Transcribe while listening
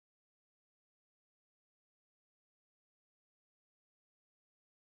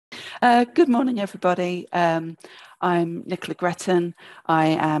Good morning, everybody. I'm Nichola Gretton. I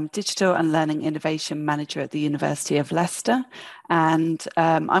am Digital and Learning Innovation Manager at the University of Leicester. And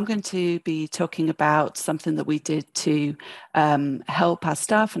I'm going to be talking about something that we did to help our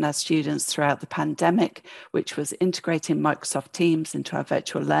staff and our students throughout the pandemic, which was integrating Microsoft Teams into our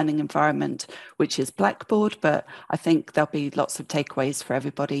virtual learning environment, which is Blackboard. But I think there'll be lots of takeaways for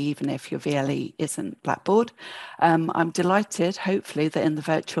everybody, even if your VLE isn't Blackboard. I'm delighted, hopefully, that in the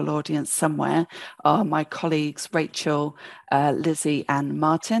virtual audience somewhere are my colleagues, Rachel, Lizzie and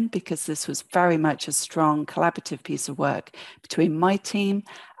Martin, because this was very much a strong collaborative piece of work between my team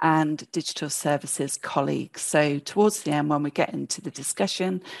and digital services colleagues. So towards the end, when we get into the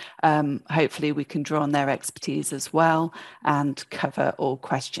discussion, hopefully we can draw on their expertise as well and cover all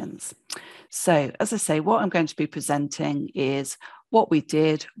questions. So as I say, what I'm going to be presenting is what we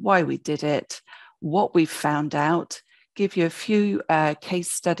did, why we did it, what we've found out, give you a few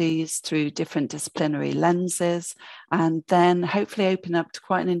case studies through different disciplinary lenses, and then hopefully open up to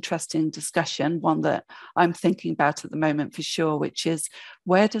quite an interesting discussion, one that I'm thinking about at the moment for sure, which is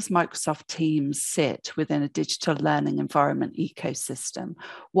where does Microsoft Teams sit within a digital learning environment ecosystem?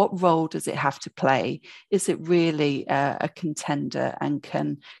 What role does it have to play? Is it really a contender and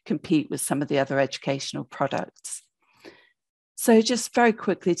can compete with some of the other educational products? So just very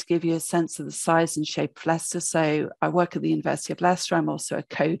quickly to give you a sense of the size and shape of Leicester. So I work at the University of Leicester. I'm also a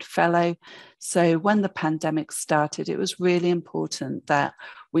Code Fellow. So when the pandemic started, it was really important that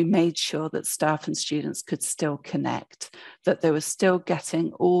we made sure that staff and students could still connect, that they were still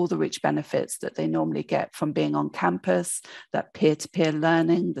getting all the rich benefits that they normally get from being on campus, that peer-to-peer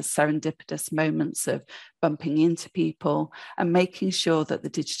learning, the serendipitous moments of bumping into people, and making sure that the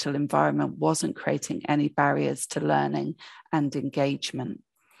digital environment wasn't creating any barriers to learning and engagement.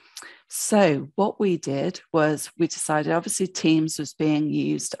 So what we did was we decided, obviously Teams was being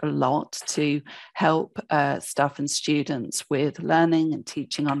used a lot to help staff and students with learning and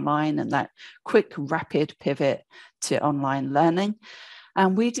teaching online and that quick, rapid pivot to online learning.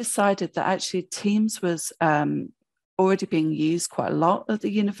 And we decided that actually Teams was already being used quite a lot at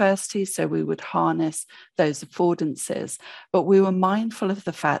the university, so we would harness those affordances. But we were mindful of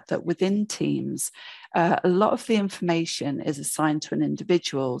the fact that within Teams, a lot of the information is assigned to an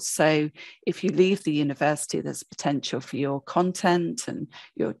individual. So if you leave the university, there's potential for your content and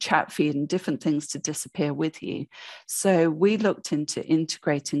your chat feed and different things to disappear with you. So we looked into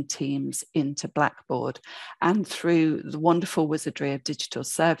integrating Teams into Blackboard, and through the wonderful wizardry of digital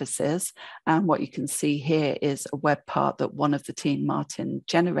services, and what you can see here is a web part that one of the team, Martin,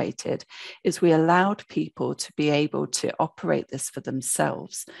 generated, is we allowed people to be able to operate this for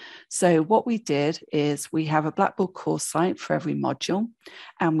themselves. So what we did is we have a Blackboard course site for every module,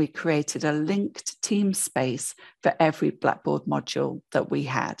 and we created a linked team space for every Blackboard module that we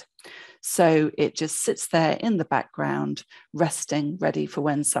had. So it just sits there in the background, resting, ready for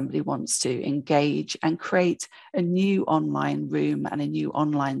when somebody wants to engage and create a new online room and a new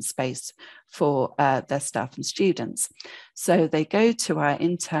online space for their staff and students. So they go to our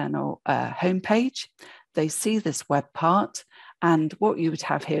internal homepage, they see this web part, and what you would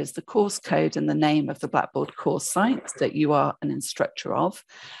have here is the course code and the name of the Blackboard course site that you are an instructor of.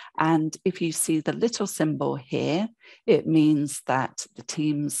 And if you see the little symbol here, it means that the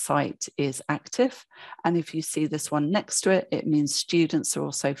Teams site is active. And if you see this one next to it, it means students are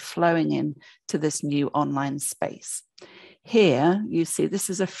also flowing in to this new online space. Here you see this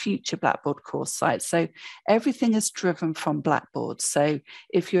is a future Blackboard course site. So everything is driven from Blackboard. So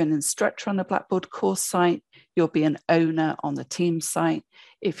if you're an instructor on a Blackboard course site, you'll be an owner on the Teams site.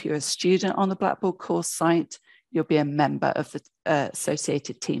 If you're a student on the Blackboard course site, you'll be a member of the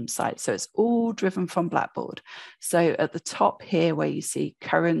associated team site. So it's all driven from Blackboard. So at the top here where you see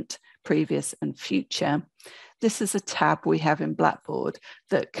current, previous and future, this is a tab we have in Blackboard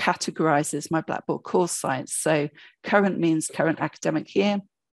that categorizes my Blackboard course sites. So current means current academic year,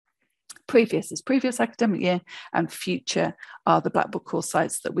 previous is previous academic year, and future are the Blackboard course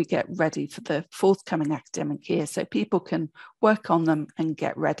sites that we get ready for the forthcoming academic year, so people can work on them and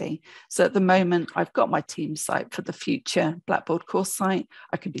get ready. So at the moment, I've got my team site for the future Blackboard course site.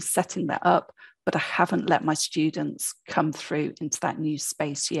 I can be setting that up, but I haven't let my students come through into that new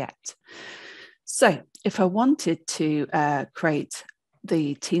space yet. So if I wanted to create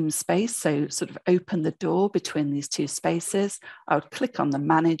the team space, so sort of open the door between these two spaces, I would click on the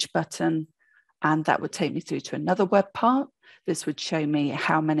Manage button, and that would take me through to another web part. This would show me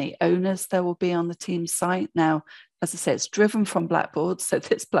how many owners there will be on the team site. Now, as I say, it's driven from Blackboard. So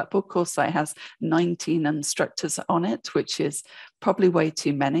this Blackboard course site has 19 instructors on it, which is probably way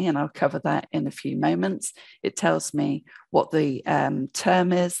too many. And I'll cover that in a few moments. It tells me what the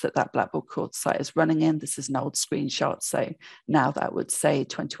term is that Blackboard course site is running in. This is an old screenshot. So now that would say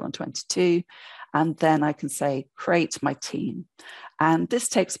 21-22. And then I can say, create my team. And this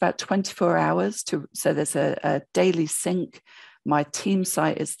takes about 24 hours so there's a daily sync. My team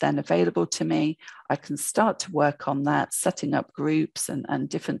site is then available to me. I can start to work on that, setting up groups and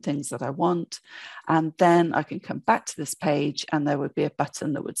different things that I want. And then I can come back to this page and there would be a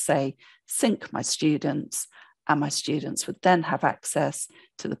button that would say, sync my students. And my students would then have access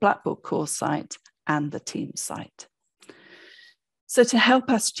to the Blackboard course site and the team site. So to help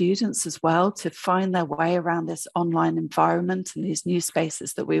our students as well to find their way around this online environment and these new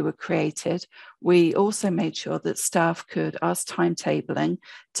spaces that we were created, we also made sure that staff could ask timetabling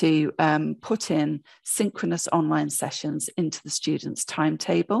to put in synchronous online sessions into the students'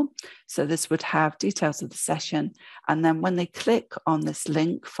 timetable. So this would have details of the session. And then when they click on this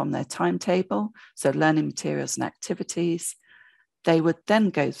link from their timetable, so learning materials and activities, they would then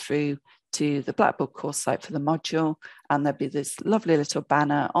go through to the Blackboard course site for the module, and there'd be this lovely little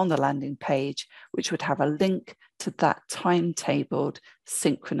banner on the landing page, which would have a link to that timetabled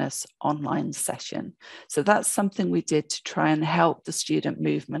synchronous online session. So that's something we did to try and help the student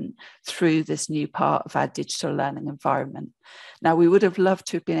movement through this new part of our digital learning environment. Now, we would have loved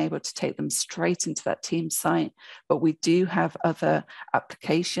to have been able to take them straight into that team site, but we do have other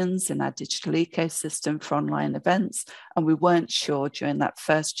applications in our digital ecosystem for online events, and we weren't sure during that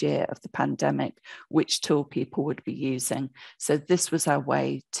first year of the pandemic which tool people would be using. So this was our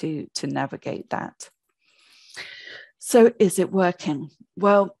way to navigate that. So is it working?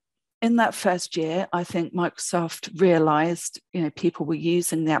 Well, in that first year, I think Microsoft realized, people were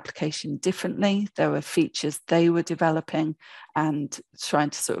using the application differently. There were features they were developing and trying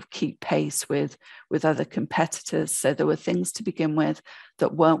to sort of keep pace with other competitors. So there were things to begin with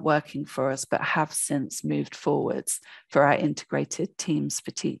that weren't working for us, but have since moved forwards for our integrated teams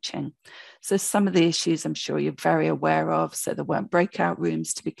for teaching. So some of the issues I'm sure you're very aware of. So there weren't breakout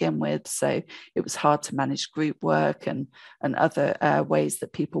rooms to begin with. So it was hard to manage group work and other ways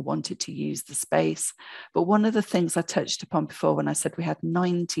that people wanted to use the space. But one of the things I touched upon before when I said we had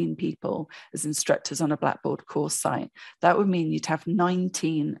 19 people as instructors on a Blackboard course site, that would mean you'd have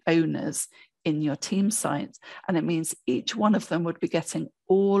 19 owners in your team site. And it means each one of them would be getting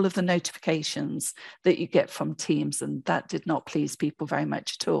all of the notifications that you get from Teams. And that did not please people very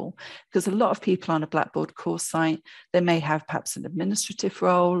much at all, because a lot of people on a Blackboard course site, they may have perhaps an administrative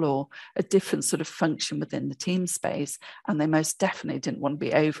role or a different sort of function within the team space. And they most definitely didn't want to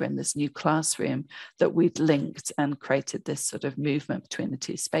be over in this new classroom that we'd linked and created this sort of movement between the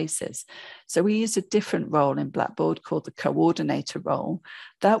two spaces. So we used a different role in Blackboard called the coordinator role.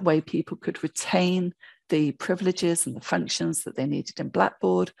 That way people could retain the privileges and the functions that they needed in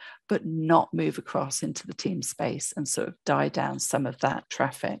Blackboard, but not move across into the team space and sort of die down some of that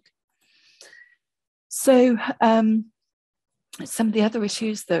traffic. So some of the other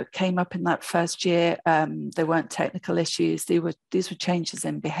issues that came up in that first year, they weren't technical issues. These were changes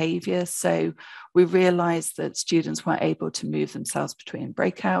in behaviour. So we realised that students weren't able to move themselves between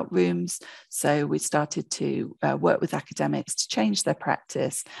breakout rooms. So we started to work with academics to change their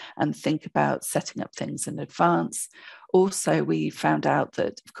practice and think about setting up things in advance. Also, we found out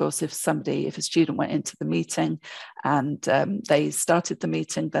that, of course, if a student went into the meeting and they started the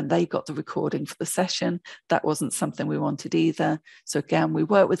meeting, then they got the recording for the session. That wasn't something we wanted either. So again, we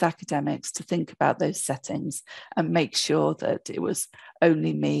worked with academics to think about those settings and make sure that it was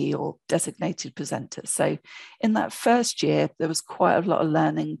only me or designated presenter. So in that first year, there was quite a lot of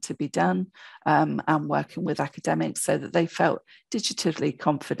learning to be done and working with academics so that they felt digitally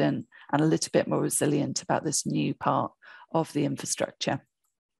confident and a little bit more resilient about this new part of the infrastructure.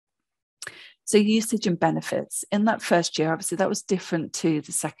 So usage and benefits. In that first year, obviously that was different to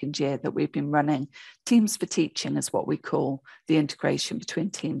the second year that we've been running. Teams for Teaching is what we call the integration between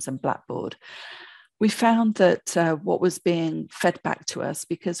Teams and Blackboard. We found that what was being fed back to us,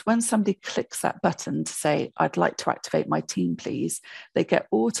 because when somebody clicks that button to say, I'd like to activate my team, please, they get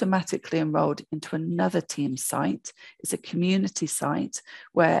automatically enrolled into another team site. It's a community site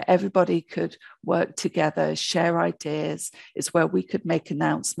where everybody could work together, share ideas. It's where we could make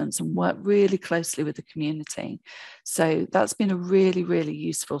announcements and work really closely with the community. So that's been a really, really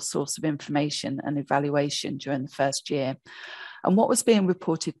useful source of information and evaluation during the first year. And what was being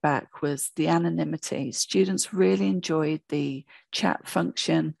reported back was the anonymity. Students really enjoyed the chat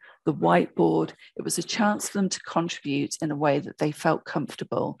function, the whiteboard. It was a chance for them to contribute in a way that they felt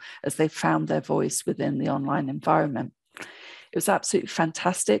comfortable as they found their voice within the online environment. It was absolutely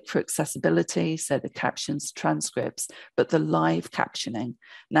fantastic for accessibility, so the captions, transcripts, but the live captioning.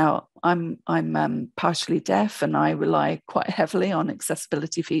 Now, I'm partially deaf and I rely quite heavily on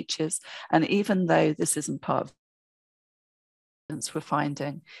accessibility features. And even though this isn't part of we're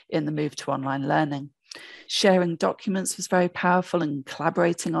finding in the move to online learning. Sharing documents was very powerful and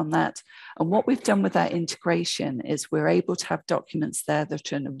collaborating on that. And what we've done with that integration is we're able to have documents there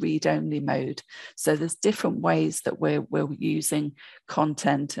that are in a read-only mode. So there's different ways that we're using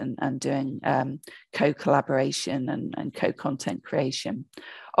content and doing co-collaboration and co-content creation.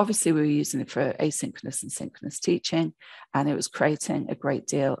 Obviously, we were using it for asynchronous and synchronous teaching, and it was creating a great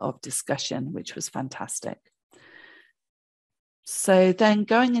deal of discussion, which was fantastic. So then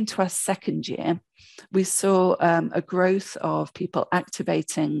going into our second year, we saw a growth of people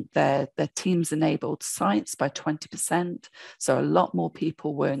activating their Teams-enabled sites by 20%. So a lot more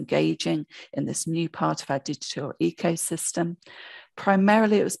people were engaging in this new part of our digital ecosystem.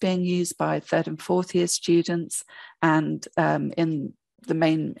 Primarily, it was being used by third and fourth year students, and in the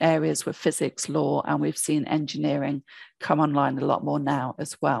main areas were physics, law, and we've seen engineering come online a lot more now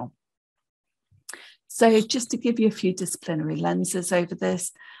as well. So just to give you a few disciplinary lenses over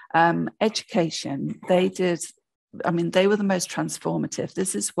this, education, they were the most transformative.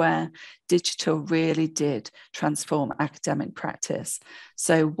 This is where digital really did transform academic practice.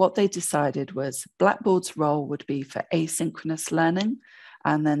 So what they decided was Blackboard's role would be for asynchronous learning,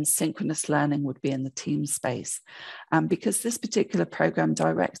 and then synchronous learning would be in the team space. And because this particular program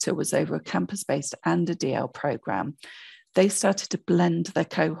director was over a campus-based and a DL program, they started to blend their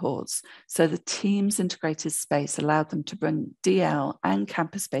cohorts. So the Teams integrated space allowed them to bring DL and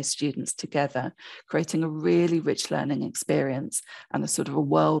campus-based students together, creating a really rich learning experience and a sort of a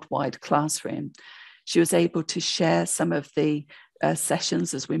worldwide classroom. She was able to share some of the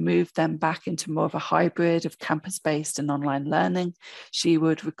sessions as we moved them back into more of a hybrid of campus-based and online learning. She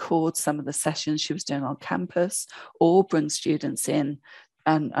would record some of the sessions she was doing on campus or bring students in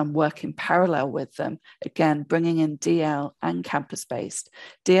and work in parallel with them, again, bringing in DL and campus-based.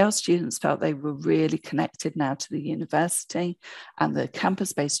 DL students felt they were really connected now to the university, and the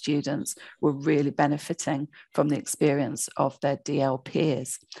campus-based students were really benefiting from the experience of their DL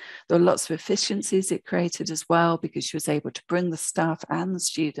peers. There were lots of efficiencies it created as well, because she was able to bring the staff and the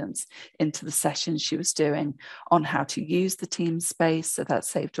students into the sessions she was doing on how to use the team space, so that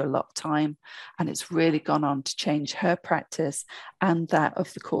saved her a lot of time, and it's really gone on to change her practice and that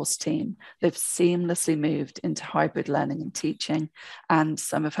of the course team. They've seamlessly moved into hybrid learning and teaching, and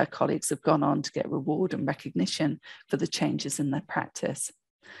some of her colleagues have gone on to get reward and recognition for the changes in their practice.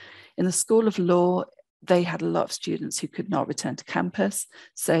 In the School of Law, they had a lot of students who could not return to campus,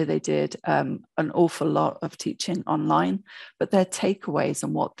 so they did an awful lot of teaching online, but their takeaways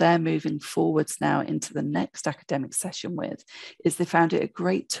and what they're moving forwards now into the next academic session with is they found it a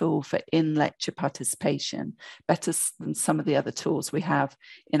great tool for in-lecture participation, better than some of the other tools we have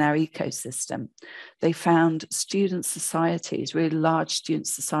in our ecosystem. They found student societies, really large student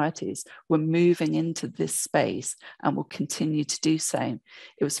societies, were moving into this space and will continue to do so.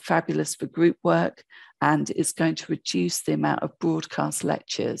 It was fabulous for group work, and is going to reduce the amount of broadcast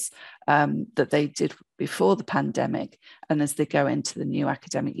lectures that they did before the pandemic and as they go into the new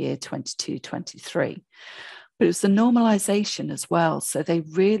academic year 22-23. But it was the normalization as well. So they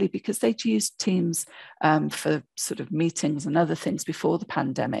really, because they'd used Teams for sort of meetings and other things before the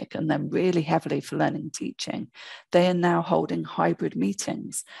pandemic, and then really heavily for learning and teaching, they are now holding hybrid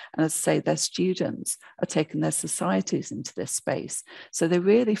meetings. And as I say, their students are taking their societies into this space. So they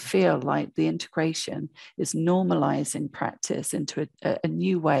really feel like the integration is normalizing practice into a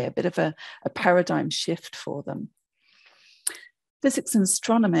new way, a bit of a paradigm shift for them. Physics and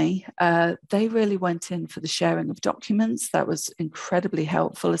astronomy, they really went in for the sharing of documents. That was incredibly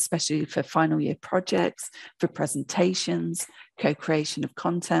helpful, especially for final year projects, for presentations, co-creation of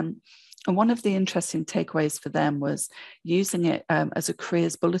content. And one of the interesting takeaways for them was using it as a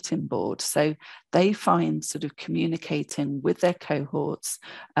careers bulletin board. So they find sort of communicating with their cohorts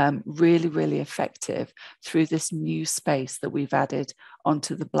really, really effective through this new space that we've added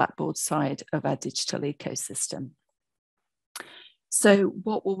onto the Blackboard side of our digital ecosystem. So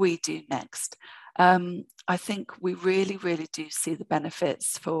what will we do next? I think we really, really do see the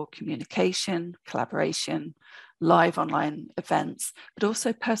benefits for communication, collaboration, live online events, but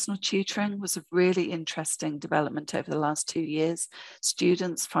also personal tutoring was a really interesting development over the last 2 years.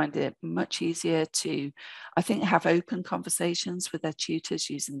 Students find it much easier to, I think, have open conversations with their tutors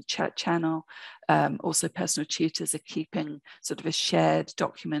using the chat channel. Also, personal tutors are keeping sort of a shared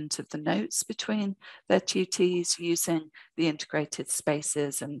document of the notes between their tutees using the integrated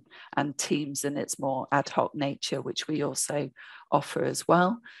spaces and Teams in its more ad hoc nature, which we also offer as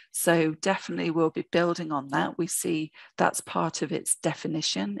well. So definitely we'll be building on that. We see that's part of its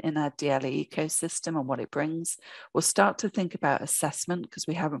definition in our DLE ecosystem and what it brings. We'll start to think about assessment because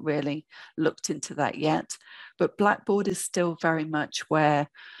we haven't really looked into that yet. But Blackboard is still very much where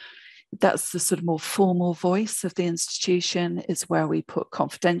that's the sort of more formal voice of the institution. Is where we put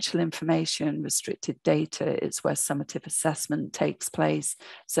confidential information, restricted data. It's where summative assessment takes place.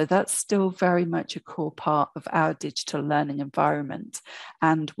 So that's still very much a core part of our digital learning environment.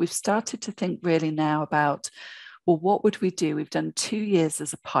 And we've started to think really now about, well, what would we do? We've done 2 years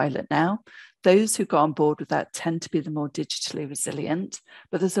as a pilot now. Those who got on board with that tend to be the more digitally resilient,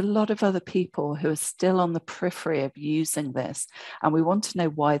 but there's a lot of other people who are still on the periphery of using this, and we want to know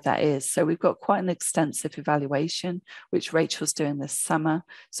why that is. So we've got quite an extensive evaluation, which Rachel's doing this summer.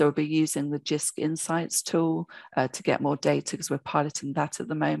 So we'll be using the JISC Insights tool to get more data because we're piloting that at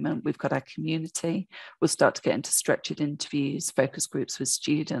the moment. We've got our community. We'll start to get into structured interviews, focus groups with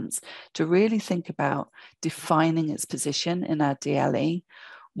students to really think about defining its position in our DLE,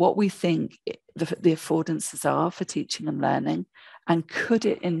 what we think the affordances are for teaching and learning, and could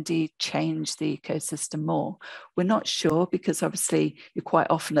it indeed change the ecosystem more? We're not sure because obviously you're quite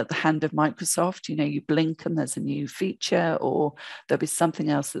often at the hand of Microsoft. You know, you blink and there's a new feature, or there'll be something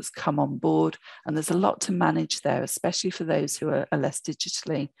else that's come on board, and there's a lot to manage there, especially for those who are less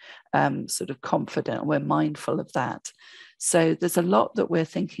digitally sort of confident. We're mindful of that. So there's a lot that we're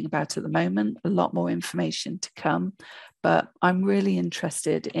thinking about at the moment, a lot more information to come, but I'm really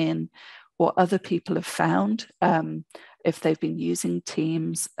interested in what other people have found, if they've been using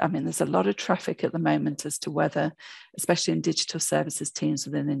Teams. I mean, there's a lot of traffic at the moment as to whether, especially in digital services teams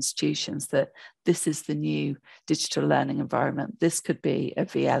within institutions, that this is the new digital learning environment. This could be a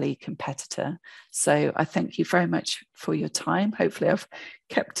VLE competitor. So I thank you very much for your time. Hopefully I've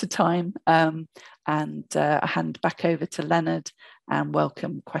kept to time, and I hand back over to Leonard and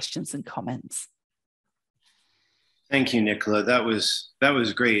welcome questions and comments. Thank you, Nichola. That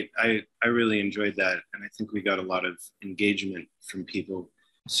was great. I really enjoyed that, and I think we got a lot of engagement from people.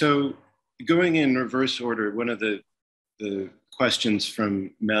 So going in reverse order, one of the questions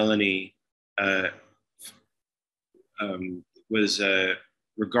from Melanie was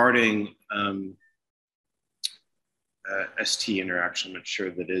regarding ST interaction. I'm not sure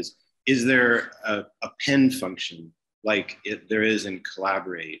that is there a pen function like there is in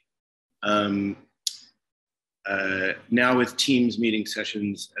Collaborate? Now with Teams meeting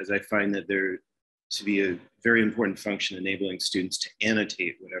sessions, as I find that there to be a very important function enabling students to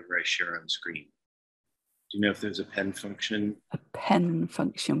annotate whatever I share on screen. Do you know if there's a pen function? A pen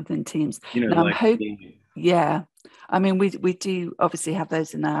function within Teams. You know, now, like yeah. I mean, we do obviously have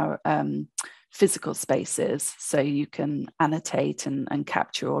those in our physical spaces, so you can annotate and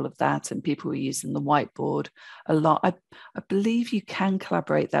capture all of that, and people are using the whiteboard a lot. I believe you can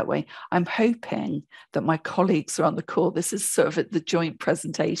collaborate that way. I'm hoping that my colleagues are on the call. This is sort of at the joint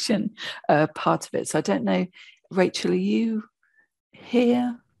presentation part of it, so I don't know. Rachel, are you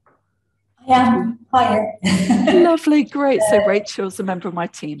here? I am. Hi. Lovely, great. So Rachel's a member of my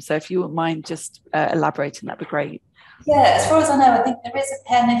team, so if you wouldn't mind just elaborating, that'd be great. Yeah, as far as I know, I think there is a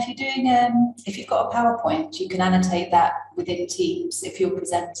pen. If you're doing, if you've got a PowerPoint, you can annotate that within Teams if you're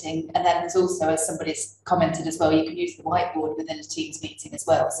presenting. And then there's also, as somebody's commented as well, you can use the whiteboard within a Teams meeting as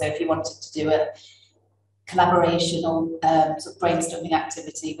well. So if you wanted to do a collaboration or sort of brainstorming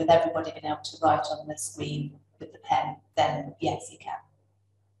activity with everybody being able to write on the screen with the pen, then yes, you can.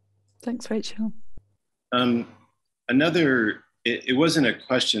 Thanks, Rachel. It wasn't a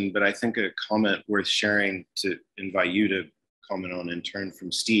question, but I think a comment worth sharing to invite you to comment on in turn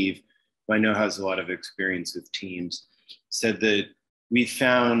from Steve, who I know has a lot of experience with Teams, said that we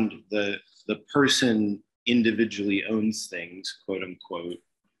found the person individually owns things, quote unquote,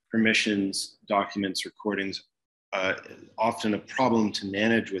 permissions, documents, recordings, often a problem to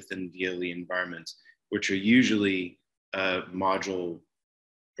manage within VLE environments, which are usually module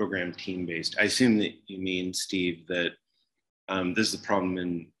program team-based. I assume that you mean, Steve, that this is a problem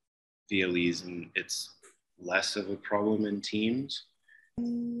in VLEs and it's less of a problem in Teams?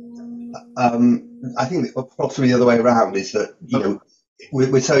 I think possibly the other way around is that, you know,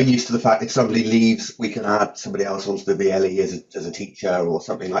 we're so used to the fact if somebody leaves, we can add somebody else onto the VLE as a teacher or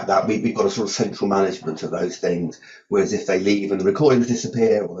something like that. We've got a sort of central management of those things. Whereas if they leave and the recordings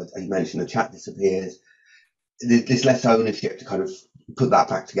disappear, or as you mentioned, the chat disappears, there's less ownership to kind of put that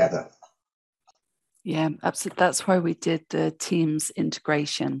back together. Yeah, absolutely. That's why we did the Teams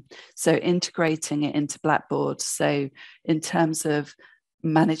integration. So integrating it into Blackboard. So in terms of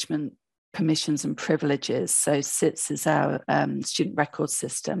management permissions and privileges, so SITS is our student record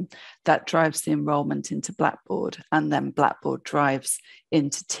system that drives the enrollment into Blackboard, and then Blackboard drives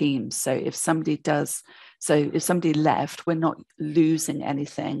into Teams. So if somebody left, we're not losing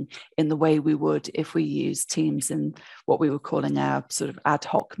anything in the way we would if we use Teams in what we were calling our sort of ad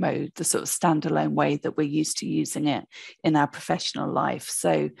hoc mode, the sort of standalone way that we're used to using it in our professional life.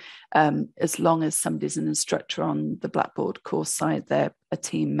 So as long as somebody's an instructor on the Blackboard course side, they're a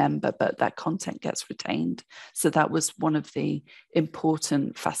team member, but that content gets retained. So that was one of the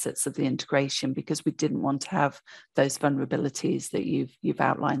important facets of the integration, because we didn't want to have those vulnerabilities that you've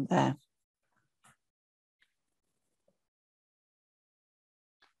outlined there.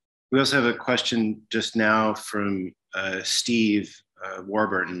 We also have a question just now from Steve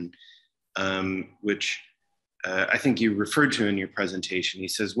Warburton, which I think you referred to in your presentation. He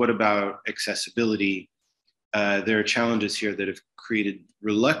says, what about accessibility? There are challenges here that have created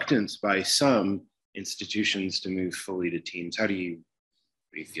reluctance by some institutions to move fully to Teams. What do you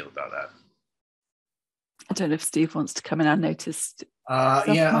feel about that? I don't know if Steve wants to come in. I noticed.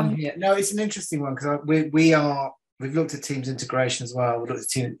 Yeah, I'm here. No, it's an interesting one, because we've looked at Teams integration as well. We've looked at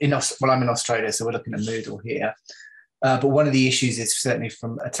Teams I'm in Australia, so we're looking at Moodle here. But one of the issues is certainly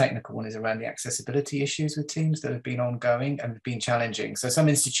from a technical one is around the accessibility issues with Teams that have been ongoing and have been challenging. So some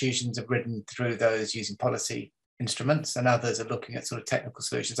institutions have ridden through those using policy instruments, and others are looking at sort of technical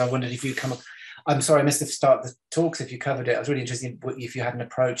solutions. I wondered if you I'm sorry, I missed the start of the talks if you covered it. I was really interested in if you had an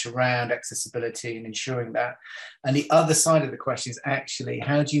approach around accessibility and ensuring that. And the other side of the question is actually,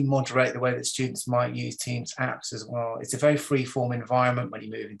 how do you moderate the way that students might use Teams apps as well? It's a very free-form environment when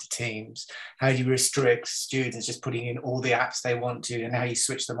you move into Teams. How do you restrict students just putting in all the apps they want to, and how you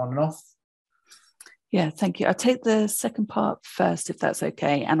switch them on and off? Yeah, thank you. I'll take the second part first, if that's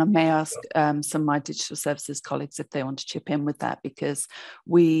okay. And I may ask some of my digital services colleagues if they want to chip in with that, because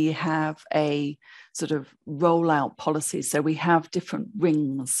we have a sort of rollout policy. So we have different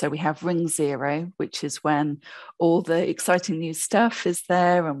rings. So we have ring 0, which is when all the exciting new stuff is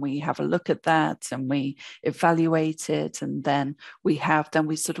there, and we have a look at that and we evaluate it. And then we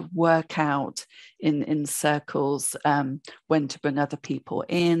sort of work out in circles when to bring other people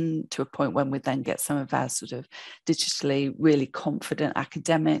in, to a point when we then get some of our sort of digitally really confident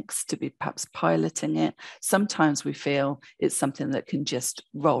academics to be perhaps piloting it. Sometimes we feel it's something that can just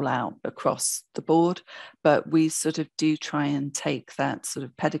roll out across the board, but we sort of do try and take that sort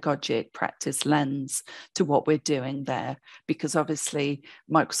of pedagogic practice lens to what we're doing there, because obviously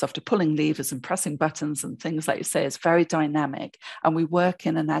Microsoft are pulling levers and pressing buttons and things like you say. It's very dynamic, and we work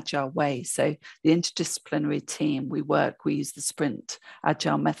in an agile way. So the interdisciplinary team, we use the sprint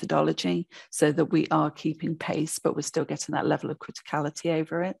agile methodology so that we are keeping pace, but we're still getting that level of criticality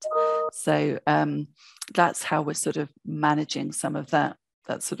over it. So that's how we're sort of managing some of that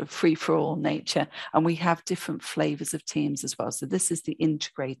sort of free-for-all nature. And we have different flavors of teams as well. So this is the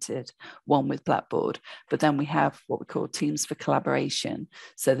integrated one with Blackboard, but then we have what we call teams for collaboration.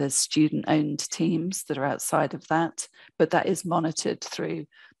 So there's student-owned teams that are outside of that, but that is monitored through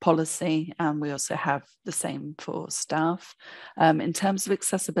policy, and we also have the same for staff. In terms of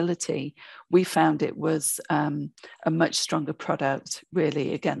accessibility, we found it was a much stronger product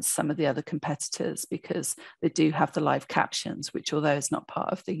really against some of the other competitors, because they do have the live captions, which, although it's not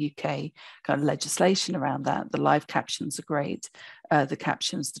part of the UK kind of legislation around that, the live captions are great. The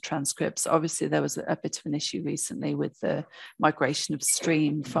captions, the transcripts. Obviously, there was a bit of an issue recently with the migration of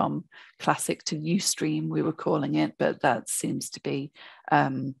Stream from Classic to Ustream, we were calling it, but that seems to be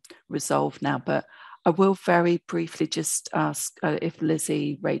resolved now. But I will very briefly just ask if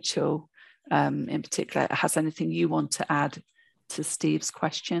Lizzie, Rachel in particular, has anything you want to add to Steve's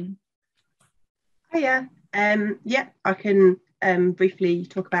question? Yeah, I can briefly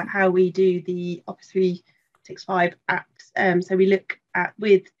talk about how we do the Office 365 apps. So we look at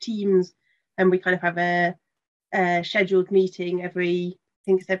with Teams, and we kind of have a scheduled meeting every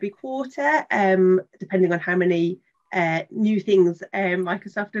quarter, depending on how many new things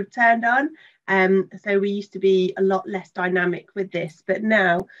Microsoft have turned on. So we used to be a lot less dynamic with this, but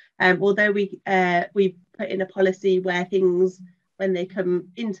now, although we put in a policy where things, when they come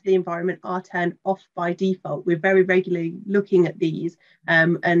into the environment, are turned off by default, we're very regularly looking at these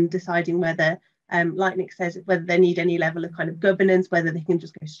and deciding whether like Nick says, whether they need any level of kind of governance, whether they can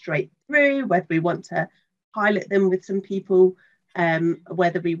just go straight through, whether we want to pilot them with some people,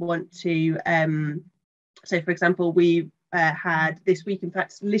 whether we want to, so for example, we had this week, in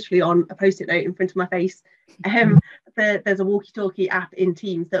fact, literally on a post-it note in front of my face, there's a walkie-talkie app in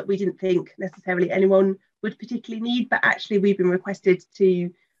Teams that we didn't think necessarily anyone would particularly need, but actually we've been requested to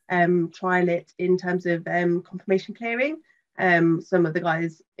trial it in terms of confirmation clearing. Some of the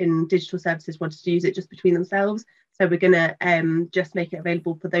guys in digital services wanted to use it just between themselves, so we're going to just make it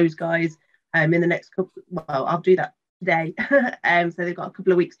available for those guys in the next couple. Well, I'll do that today. So they've got a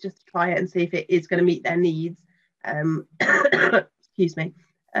couple of weeks just to try it and see if it is going to meet their needs. Excuse me.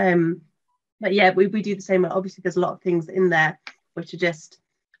 But yeah, we do the same. Obviously, there's a lot of things in there which are just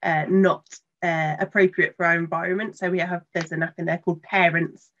not appropriate for our environment. So there's an app in there called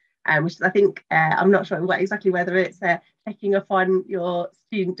Parents, which I think I'm not sure exactly whether it's checking up on your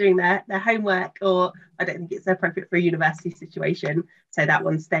student doing their homework, or I don't think it's appropriate for a university situation. So that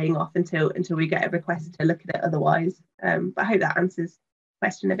one's staying off until we get a request to look at it otherwise. But I hope that answers the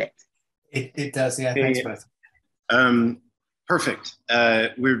question a bit. It does, yeah. Thanks both. Perfect.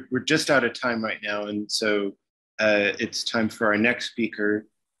 We're just out of time right now, and so it's time for our next speaker,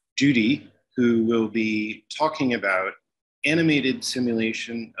 Judy, who will be talking about animated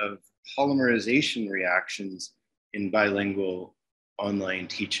simulation of polymerization reactions in bilingual online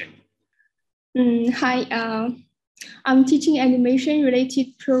teaching. Hi, I'm teaching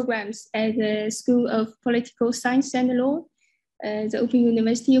animation-related programs at the School of Political Science and Law, the Open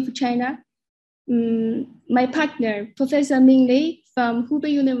University of China. My partner, Professor Ming Li from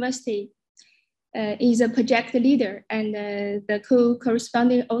Hubei University, is a project leader and the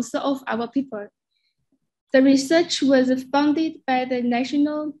co-corresponding author of our paper. The research was funded by the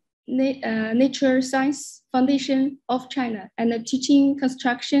National Nature Science Foundation of China and the Teaching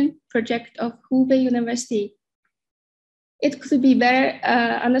Construction Project of Hubei University. It could be better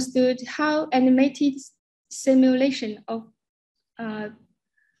understood how animated simulation of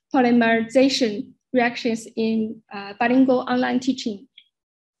polymerization reactions in bilingual online teaching.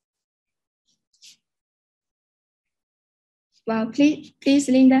 Well, please,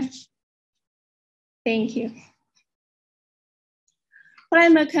 Linda. Thank you.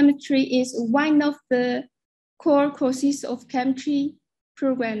 Polymer chemistry is one of the core courses of chemistry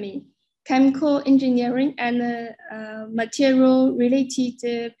programming, chemical engineering, and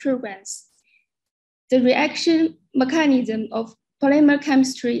material-related programs. The reaction mechanism of polymer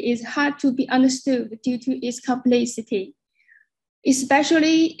chemistry is hard to be understood due to its complexity,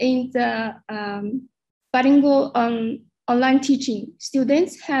 especially in the bilingual online teaching.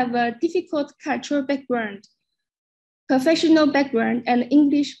 Students have a difficult cultural background, professional background, and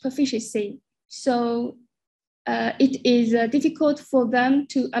English proficiency. So it is difficult for them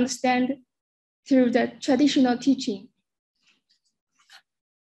to understand through the traditional teaching.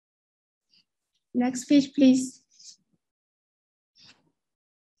 Next page, please.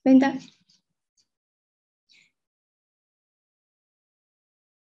 Linda.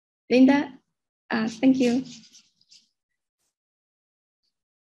 Linda, thank you.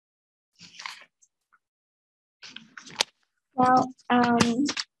 Well,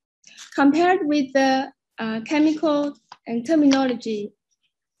 compared with the chemical and terminology,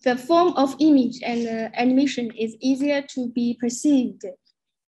 the form of image and animation is easier to be perceived.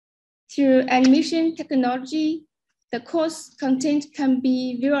 Through animation technology, the course content can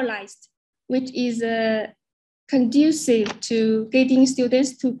be visualized, which is conducive to getting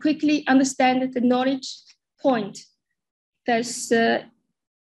students to quickly understand the knowledge point, thus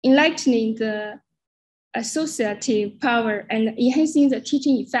enlightening the associative power and enhancing the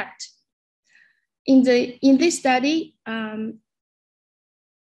teaching effect. In this study,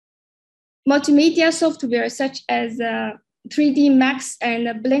 multimedia software such as 3D Max and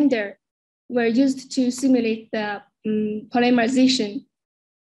Blender were used to simulate the polymerization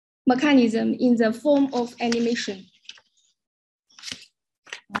mechanism in the form of animation.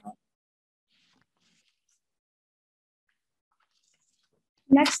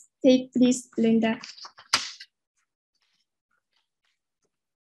 Next page, please, Linda.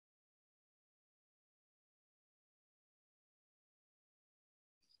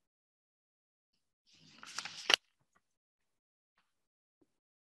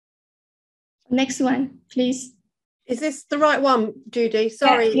 Next one, please. Is this the right one, Judy?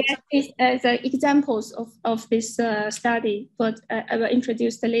 Sorry. Yes, the examples of this study, but I will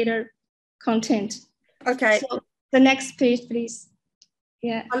introduce the later content. Okay. So the next page, please.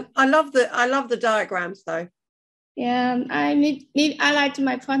 Yeah. I love the diagrams though. Yeah, I like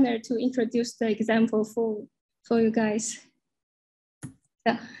my partner to introduce the example for you guys.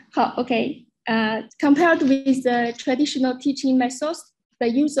 So, okay. Compared with the traditional teaching methods, the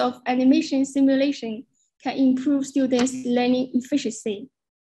use of animation simulation can improve students' learning efficiency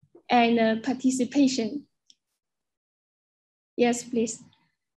and participation. Yes, please.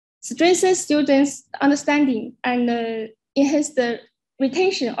 Strengthen students' understanding and enhance the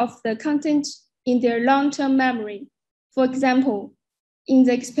retention of the content in their long-term memory. For example, in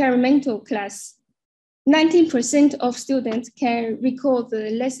the experimental class, 19% of students can recall the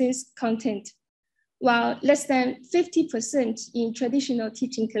lesson's content, while less than 50% in traditional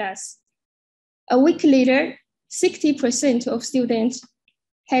teaching class. A week later, 60% of students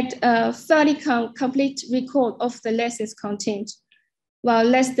had a fairly complete recall of the lesson's content, while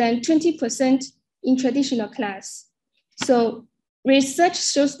less than 20% in traditional class. So research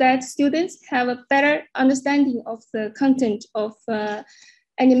shows that students have a better understanding of the content of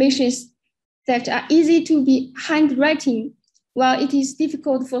animations that are easy to be handwritten, while it is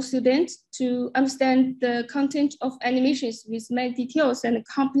difficult for students to understand the content of animations with many details and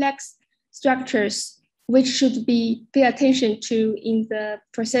complex structures, which should be paid attention to in the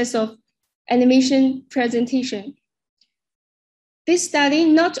process of animation presentation. This study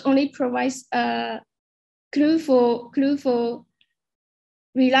not only provides a clue for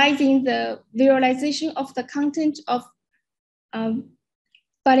realizing the visualization of the content of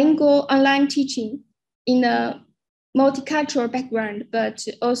bilingual online teaching in a multicultural background, but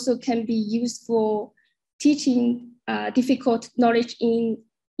also can be used for teaching difficult knowledge in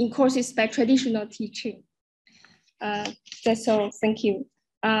courses by traditional teaching. That's all, thank you.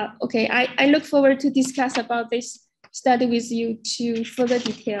 Okay, I look forward to discuss about this study with you to further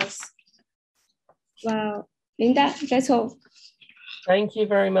details. Wow, Linda, that's all. Thank you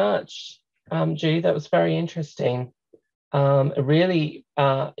very much, Judy. That was very interesting. Really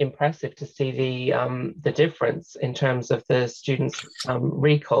impressive to see the difference in terms of the students'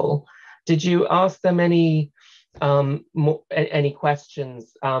 recall. Did you ask them any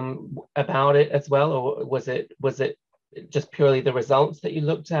questions about it as well, or was it just purely the results that you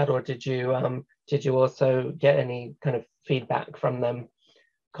looked at, or did you also get any kind of feedback from them,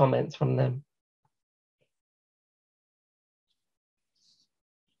 comments from them?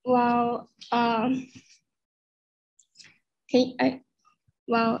 Well,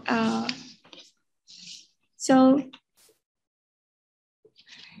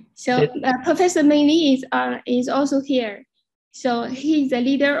 Professor Mei is also here. So he's the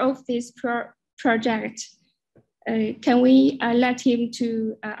leader of this project. Can we let him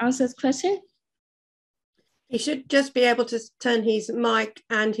to answer the question? He should just be able to turn his mic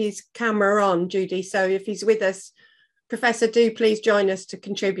and his camera on, Judy. So if he's with us, Professor, do please join us to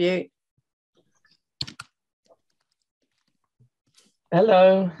contribute.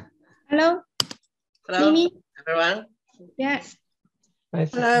 Hello. Hello. Hello, Mimi? everyone. Yes.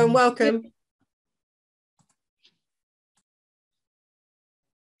 Nice. Hello and welcome.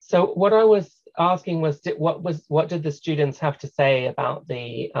 So what I was asking was, what did the students have to say about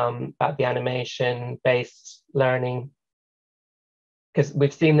the animation-based learning? Because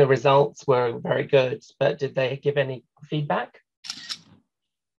we've seen the results were very good, but did they give any feedback?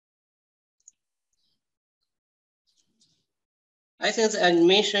 I think the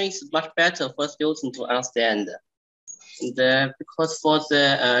animation is much better for students to understand. Because for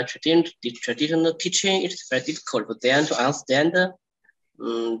the traditional teaching, it's very difficult for them to understand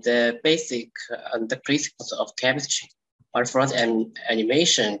the basic and the principles of chemistry. But for the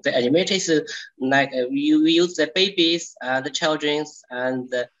animation is like we use the babies and the children and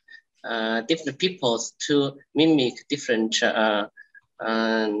the, different peoples to mimic different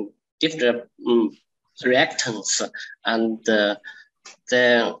reactants, and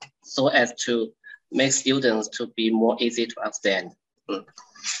then so as to make students to be more easy to understand.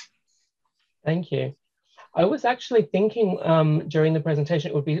 Thank you. I was actually thinking during the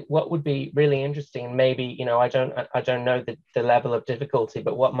presentation, what would be really interesting, maybe, I don't know the level of difficulty,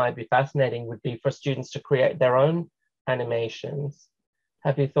 but what might be fascinating would be for students to create their own animations.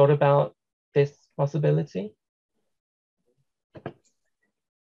 Have you thought about this possibility?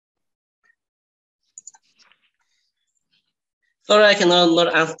 Sorry, I cannot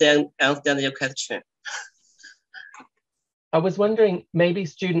understand your question. I was wondering, maybe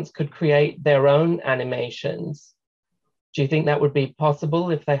students could create their own animations. Do you think that would be possible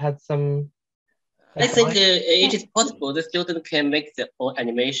if they had some? I think it is possible the student can make their own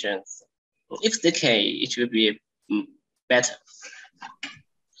animations. If they can, it will be better.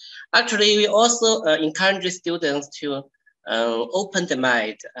 Actually, we also encourage students to open the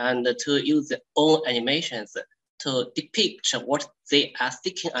mind and to use their own animations to depict what they are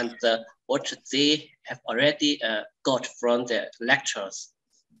seeking and what they have already got from the lectures.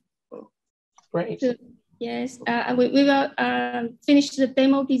 Great. So, yes, we will finish the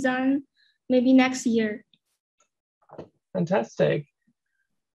demo design maybe next year. Fantastic.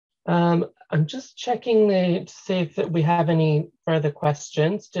 I'm just checking to see if we have any further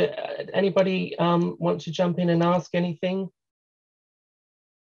questions. Do anybody want to jump in and ask anything?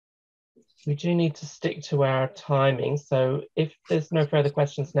 We do need to stick to our timing, so if there's no further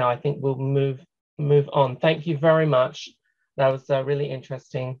questions now, I think we'll move on. Thank you very much. That was really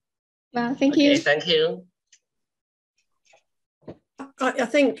interesting. Well, thank you. Thank you. I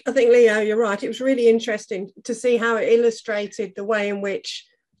think Leo, you're right. It was really interesting to see how it illustrated the way in which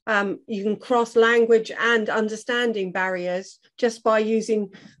you can cross language and understanding barriers just by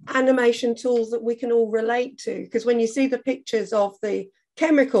using animation tools that we can all relate to. Because when you see the pictures of the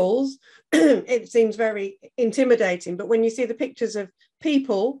chemicals, it seems very intimidating. But when you see the pictures of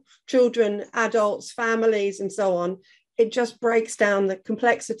people, children, adults, families, and so on, it just breaks down the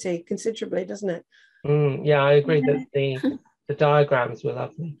complexity considerably, doesn't it? Yeah, I agree that the diagrams were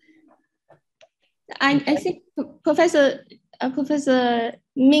lovely. I think Professor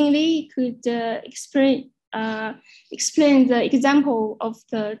Ming Li could explain the example of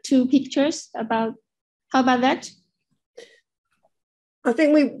the two pictures about. How about that? I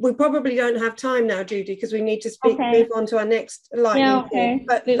think we probably don't have time now, Judy, because we need to move on to our next lightning. Yeah, okay.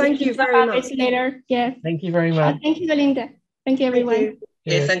 But thank you very much. Later. Yeah. Thank you very much. Thank you, Linda. Thank you, everyone. Thank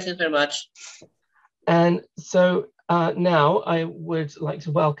you. Okay, thank you very much. And so now I would like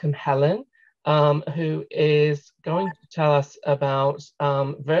to welcome Helen, who is going to tell us about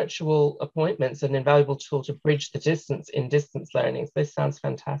virtual appointments, an invaluable tool to bridge the distance in distance learning. So this sounds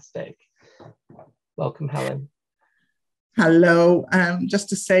fantastic. Welcome, Helen. Hello. Just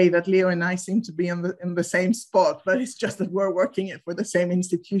to say that Leo and I seem to be in the same spot, but it's just that we're working for the same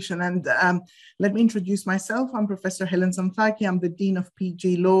institution. And let me introduce myself. I'm Professor Helen Xanthaki. I'm the Dean of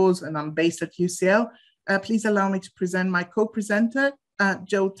PG Laws, and I'm based at UCL. Please allow me to present my co-presenter,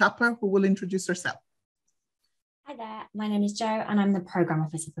 Jo Tapper, who will introduce herself. Hi there, my name is Jo, and I'm the Programme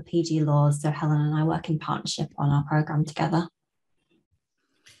Officer for PG Laws. So Helen and I work in partnership on our programme together.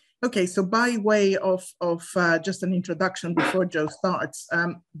 Okay, so by way of just an introduction before Jo starts,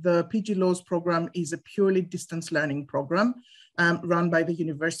 the PG Laws program is a purely distance learning program run by the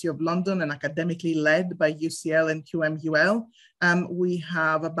University of London and academically led by UCL and QMUL. We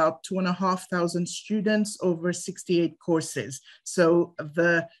have about 2,500 students over 68 courses. So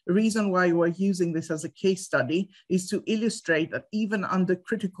the reason why we're using this as a case study is to illustrate that even under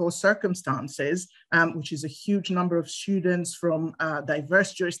critical circumstances, which is a huge number of students from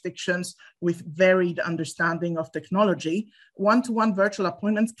diverse jurisdictions with varied understanding of technology, one-to-one virtual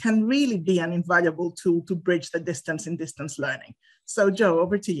appointments can really be an invaluable tool to bridge the distance in distance learning. So Jo,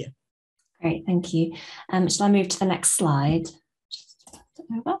 over to you. Great, thank you. Shall I move to the next slide?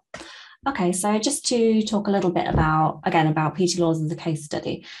 Okay, so just to talk a little bit about PG Laws as a case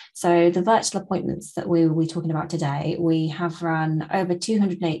study. So the virtual appointments that we will be talking about today, we have run over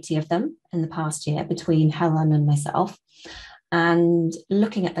 280 of them in the past year between Helen and myself. And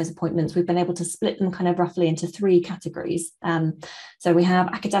looking at those appointments, we've been able to split them kind of roughly into three categories. So we have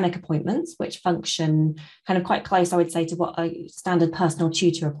academic appointments, which function kind of quite close, I would say, to what a standard personal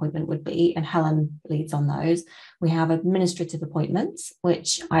tutor appointment would be, and Helen leads on those. We have administrative appointments,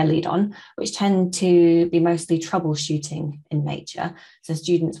 which I lead on, which tend to be mostly troubleshooting in nature. So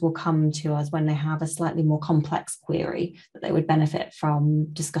students will come to us when they have a slightly more complex query that they would benefit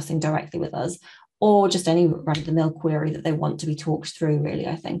from discussing directly with us, or just any run-of-the-mill query that they want to be talked through, really,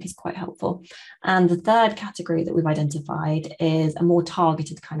 I think is quite helpful. And the third category that we've identified is a more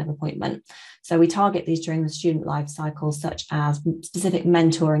targeted kind of appointment. So we target these during the student life cycle, such as specific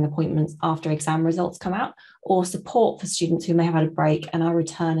mentoring appointments after exam results come out, or support for students who may have had a break and are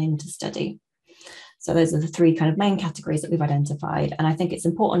returning to study. So those are the three kind of main categories that we've identified. And I think it's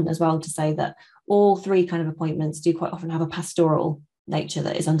important as well to say that all three kind of appointments do quite often have a pastoral nature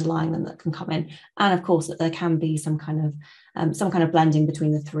that is underlying them that can come in, and of course that there can be some kind of blending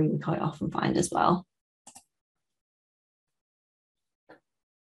between the three we quite often find as well.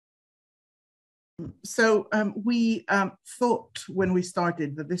 So we thought when we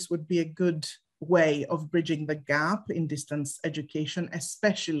started that this would be a good way of bridging the gap in distance education,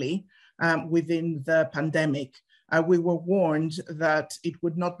 especially within the pandemic. We were warned that it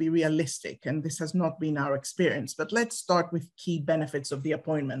would not be realistic, and this has not been our experience. But let's start with key benefits of the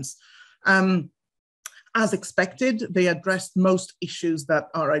appointments. As expected, they addressed most issues that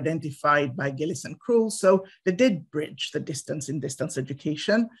are identified by Gillis and Krull. So they did bridge the distance in distance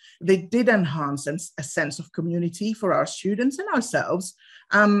education. They did enhance a sense of community for our students and ourselves.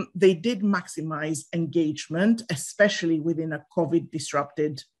 They did maximize engagement, especially within a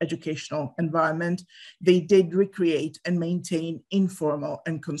COVID-disrupted educational environment. They did recreate and maintain informal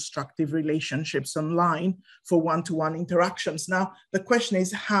and constructive relationships online for one-to-one interactions. Now, the question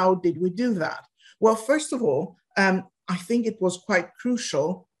is, how did we do that? Well, first of all, I think it was quite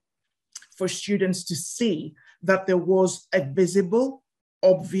crucial for students to see that there was a visible,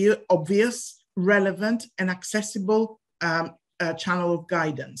 obvious, relevant, and accessible channel of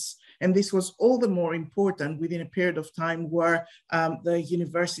guidance. And this was all the more important within a period of time where the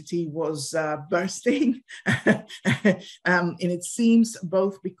university was bursting. And it seems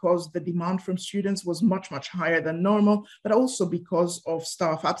both because the demand from students was much, much higher than normal, but also because of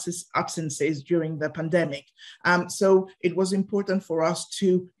staff absences during the pandemic. So it was important for us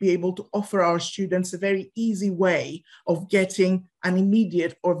to be able to offer our students a very easy way of getting an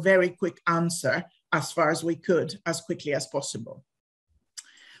immediate or very quick answer as far as we could, as quickly as possible.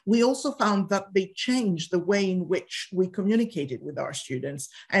 We also found that they changed the way in which we communicated with our students.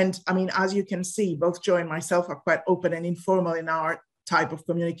 And I mean, as you can see, both Joe and myself are quite open and informal in our type of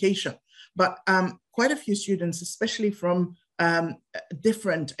communication. But quite a few students, especially from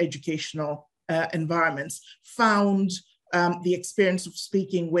different educational environments, found the experience of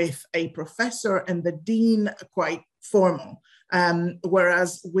speaking with a professor and the dean quite formal.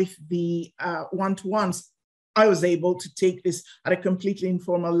 Whereas with the one-to-ones, I was able to take this at a completely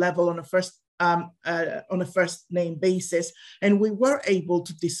informal level on a first name basis. And we were able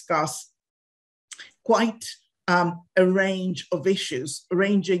to discuss quite a range of issues,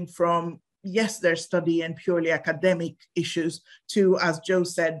 ranging from, yes, their study and purely academic issues to, as Joe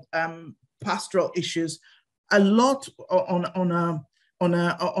said, pastoral issues, a lot on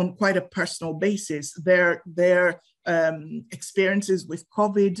quite a personal basis. Their experiences with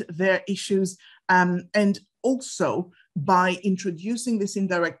COVID, their issues, and also by introducing this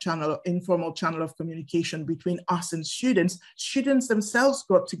indirect channel, informal channel of communication between us and students, students themselves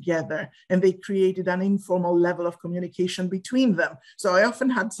got together and they created an informal level of communication between them. So I often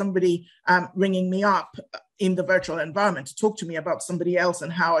had somebody ringing me up in the virtual environment to talk to me about somebody else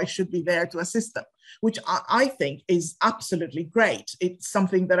and how I should be there to assist them, which I think is absolutely great. It's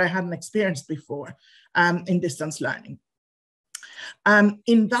something that I hadn't experienced before in distance learning.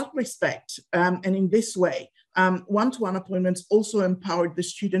 In that respect, and in this way, one-to-one appointments also empowered the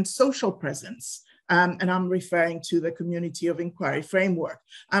student's social presence. And I'm referring to the community of inquiry framework.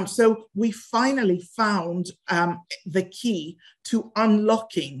 So we finally found the key to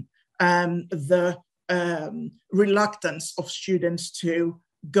unlocking the reluctance of students to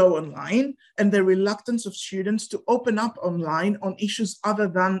go online and the reluctance of students to open up online on issues other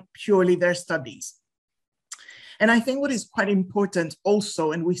than purely their studies. And I think what is quite important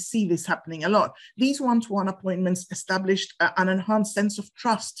also, and we see this happening a lot, these one-to-one appointments established an enhanced sense of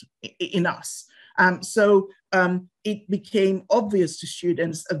trust in us. So it became obvious to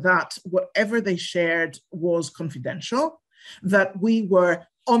students that whatever they shared was confidential, that we were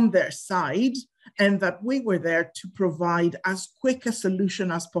on their side, and that we were there to provide as quick a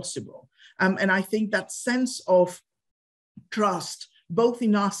solution as possible. And I think that sense of trust, both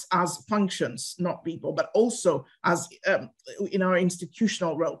in us as functions, not people, but also as in our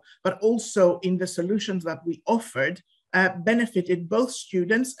institutional role, but also in the solutions that we offered, benefited both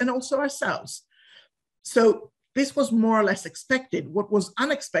students and also ourselves. So this was more or less expected. What was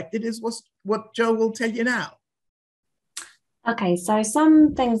unexpected was what Joe will tell you now. Okay, so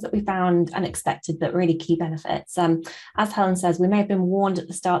some things that we found unexpected but really key benefits. As Helen says, we may have been warned at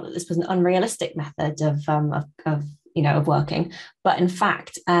the start that this was an unrealistic method of working, but in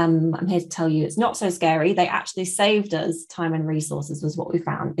fact, I'm here to tell you it's not so scary. They actually saved us time and resources, was what we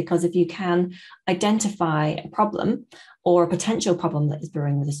found, because if you can identify a problem or a potential problem that is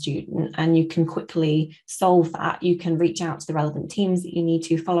brewing with a student and you can quickly solve that, you can reach out to the relevant teams that you need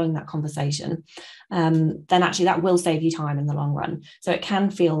to following that conversation, then actually that will save you time in the long run. So it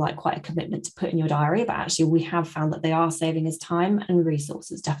can feel like quite a commitment to put in your diary, but actually we have found that they are saving us time and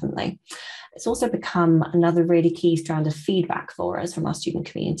resources, definitely. It's also become another really key strand of feedback for us from our student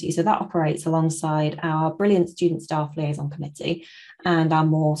community. So that operates alongside our brilliant student staff liaison committee and our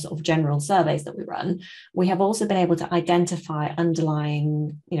more sort of general surveys that we run. We have also been able to identify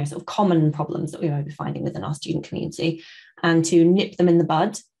underlying, sort of common problems that we may be finding within our student community and to nip them in the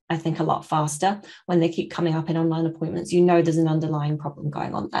bud I think, a lot faster. When they keep coming up in online appointments, you know there's an underlying problem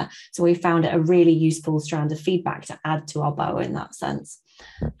going on there. So we found it a really useful strand of feedback to add to our bow in that sense.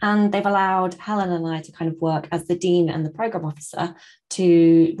 And they've allowed Helen and I to kind of work as the dean and the program officer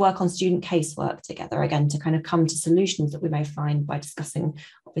to work on student casework together, again, to kind of come to solutions that we may find by discussing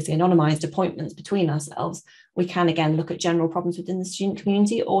obviously anonymized appointments between ourselves. We can, again, look at general problems within the student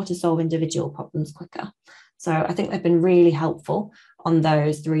community or to solve individual problems quicker. So I think they've been really helpful on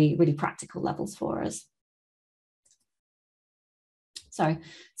those three really practical levels for us. So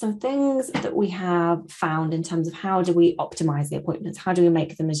some things that we have found in terms of how do we optimize the appointments, how do we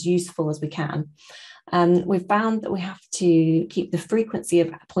make them as useful as we can? We've found that we have to keep the frequency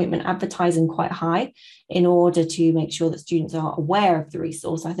of appointment advertising quite high in order to make sure that students are aware of the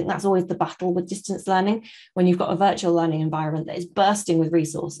resource. I think that's always the battle with distance learning. When you've got a virtual learning environment that is bursting with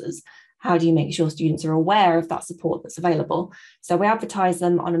resources, how do you make sure students are aware of that support that's available? So we advertise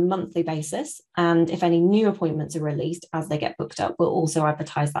them on a monthly basis. And if any new appointments are released as they get booked up, we'll also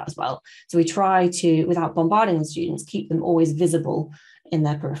advertise that as well. So we try to, without bombarding the students, keep them always visible in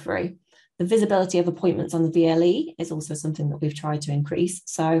their periphery. The visibility of appointments on the VLE is also something that we've tried to increase.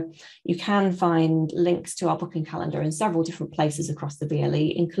 So you can find links to our booking calendar in several different places across the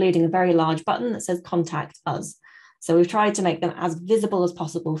VLE, including a very large button that says contact us. So we've tried to make them as visible as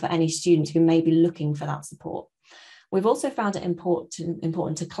possible for any student who may be looking for that support. We've also found it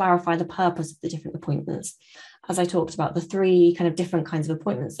important to clarify the purpose of the different appointments. As I talked about, the three kind of different kinds of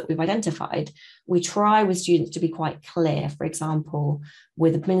appointments that we've identified, we try with students to be quite clear. For example,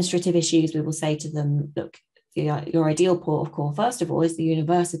 with administrative issues, we will say to them, look, your ideal port of call, first of all, is the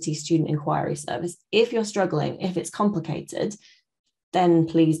University Student Inquiry Service. If you're struggling, if it's complicated, then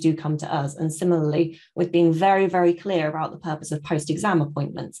please do come to us. And similarly, with being very, very clear about the purpose of post-exam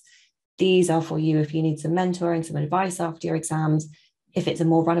appointments. These are for you if you need some mentoring, some advice after your exams. If it's a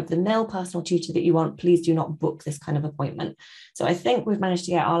more run-of-the-mill personal tutor that you want, please do not book this kind of appointment. So I think we've managed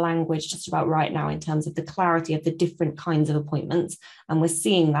to get our language just about right now in terms of the clarity of the different kinds of appointments. And we're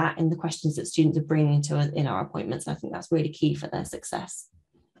seeing that in the questions that students are bringing to us in our appointments. And I think that's really key for their success.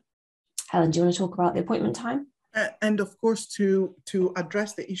 Helen, do you want to talk about the appointment time? And of course, to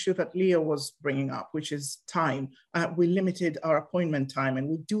address the issue that Leah was bringing up, which is time, we limited our appointment time, and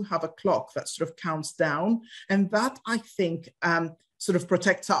we do have a clock that sort of counts down. And that, I think, sort of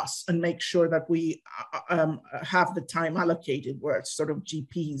protects us and makes sure that we have the time allocated where it's sort of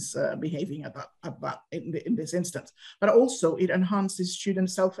GPs behaving in this instance. But also it enhances student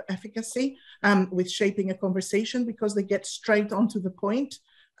self-efficacy with shaping a conversation because they get straight onto the point.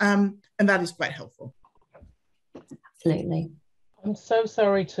 And that is quite helpful. Absolutely. I'm so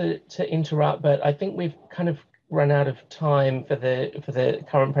sorry to interrupt, but I think we've kind of run out of time for the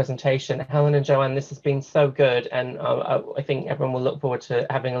current presentation. Helen and Joanne, this has been so good, and I think everyone will look forward to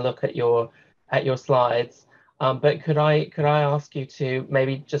having a look at your slides. But could I ask you to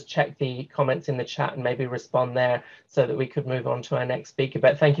maybe just check the comments in the chat and maybe respond there so that we could move on to our next speaker?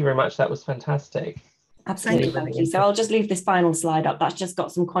 But thank you very much. That was fantastic. Absolutely, thank you. So I'll just leave this final slide up. That's just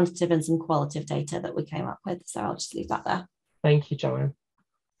got some quantitative and some qualitative data that we came up with. So I'll just leave that there. Thank you, Joanne.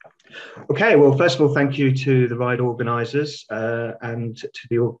 Okay, well, first of all, thank you to the ride organisers and to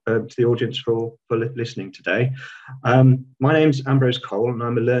the audience for listening today. My name's Ambrose and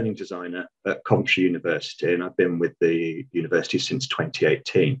I'm a learning designer at Coventry University, and I've been with the university since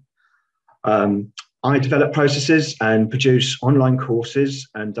 2018. I develop processes and produce online courses,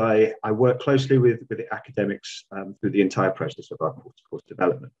 and I work closely with the academics through the entire process of our course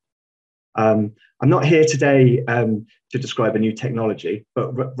development. I'm not here today to describe a new technology,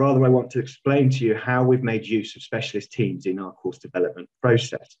 but rather I want to explain to you how we've made use of specialist teams in our course development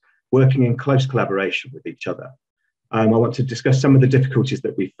process, working in close collaboration with each other. I want to discuss some of the difficulties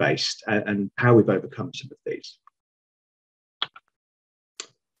that we faced and how we've overcome some of these.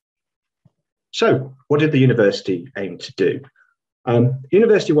 So, what did the university aim to do? The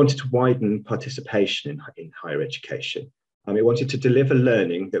university wanted to widen participation in higher education. It wanted to deliver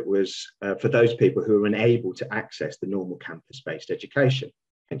learning that was for those people who were unable to access the normal campus-based education,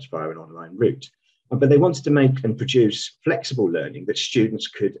 hence via an online route. But they wanted to make and produce flexible learning that students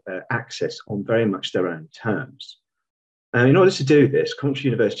could access on very much their own terms. In order to do this, Coventry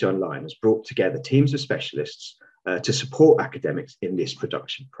University Online has brought together teams of specialists to support academics in this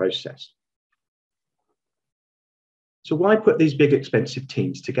production process. So why put these big, expensive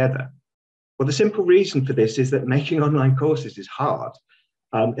teams together? Well, the simple reason for this is that making online courses is hard,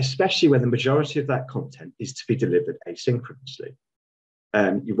 especially when the majority of that content is to be delivered asynchronously.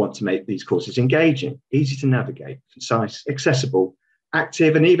 You want to make these courses engaging, easy to navigate, concise, accessible,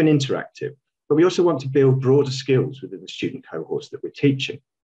 active, and even interactive. But we also want to build broader skills within the student cohorts that we're teaching.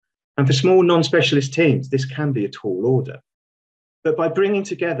 And for small non-specialist teams, this can be a tall order. But by bringing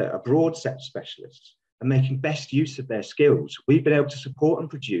together a broad set of specialists and making best use of their skills, we've been able to support and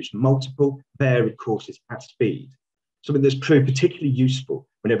produce multiple varied courses at speed, something that's proved particularly useful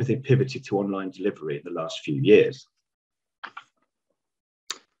when everything pivoted to online delivery in the last few years.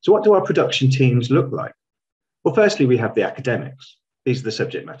 So what do our production teams look like? Well, firstly, we have the academics. These are the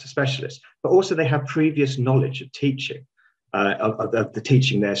subject matter specialists, but also they have previous knowledge of teaching, of the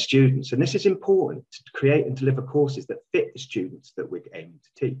teaching their students. And this is important to create and deliver courses that fit the students that we're aiming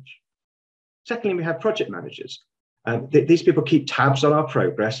to teach. Secondly, we have project managers. These people keep tabs on our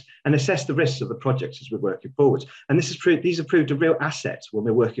progress and assess the risks of the projects as we're working forwards. And these have proved a real asset when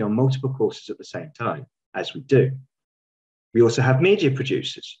we're working on multiple courses at the same time, as we do. We also have media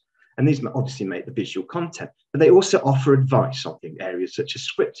producers, and these obviously make the visual content, but they also offer advice on areas such as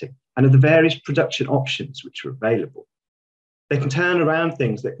scripting and of the various production options which are available. They can turn around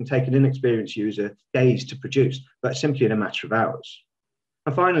things that can take an inexperienced user days to produce, but simply in a matter of hours.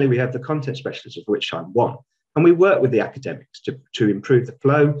 And finally, we have the content specialists, of which I'm one, and we work with the academics to improve the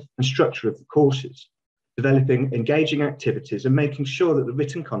flow and structure of the courses, developing engaging activities and making sure that the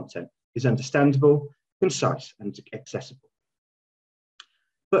written content is understandable, concise, and accessible.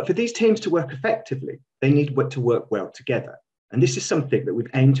 But for these teams to work effectively, they need to work well together. And this is something that we've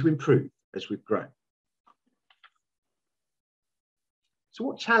aimed to improve as we've grown. So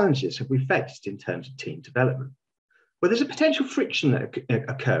what challenges have we faced in terms of team development? Well, there's a potential friction that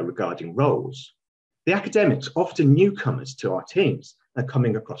occur regarding roles. The academics, often newcomers to our teams, are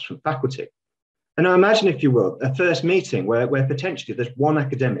coming across from faculty. And now imagine, if you will, a first meeting where potentially there's one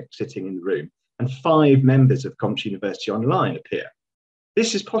academic sitting in the room and 5 members of Coventry University Online appear.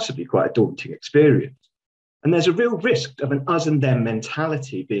 This is possibly quite a daunting experience. And there's a real risk of an us and them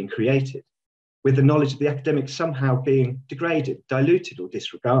mentality being created, with the knowledge of the academics somehow being degraded, diluted, or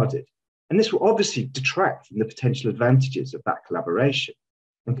disregarded. And this will obviously detract from the potential advantages of that collaboration,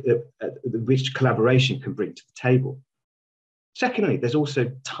 which collaboration can bring to the table. Secondly, there's also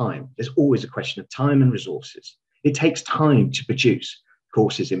time. There's always a question of time and resources. It takes time to produce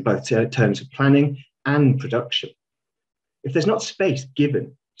courses in both terms of planning and production. If there's not space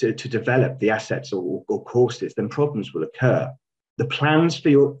given to develop the assets or courses, then problems will occur. The plans for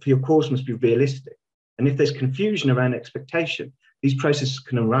your course must be realistic. And if there's confusion around expectation, these processes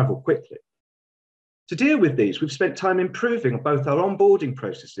can unravel quickly. To deal with these, we've spent time improving both our onboarding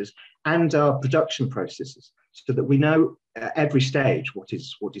processes and our production processes so that we know at every stage what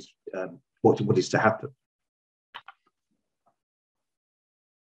is to happen.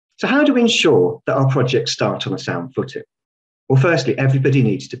 So how do we ensure that our projects start on a sound footing? Well, firstly, everybody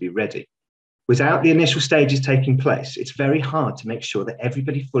needs to be ready. Without the initial stages taking place, it's very hard to make sure that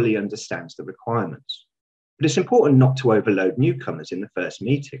everybody fully understands the requirements. But it's important not to overload newcomers in the first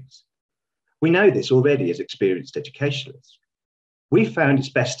meetings. We know this already as experienced educationalists. We found it's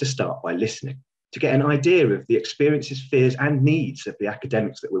best to start by listening, to get an idea of the experiences, fears, and needs of the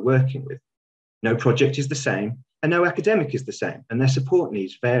academics that we're working with. No project is the same, and no academic is the same, and their support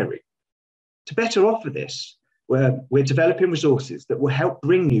needs vary. To better offer this, we're developing resources that will help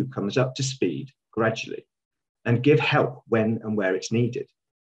bring newcomers up to speed gradually and give help when and where it's needed.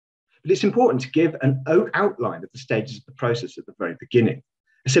 But it's important to give an outline of the stages of the process at the very beginning.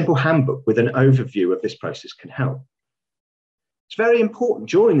 A simple handbook with an overview of this process can help. It's very important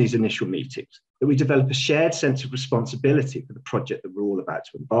during these initial meetings that we develop a shared sense of responsibility for the project that we're all about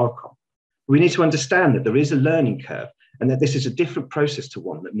to embark on. We need to understand that there is a learning curve and that this is a different process to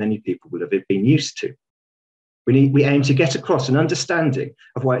one that many people will have been used to. We aim to get across an understanding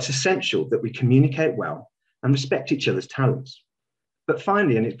of why it's essential that we communicate well and respect each other's talents. But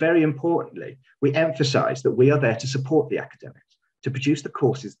finally, and very importantly, we emphasize that we are there to support the academics, to produce the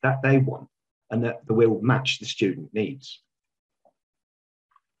courses that they want and that will match the student needs.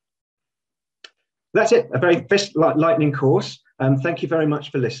 That's it, a very lightning course. Thank you very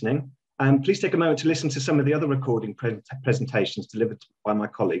much for listening. Please take a moment to listen to some of the other recording presentations delivered by my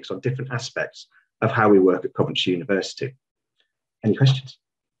colleagues on different aspects of how we work at Coventry University. Any questions?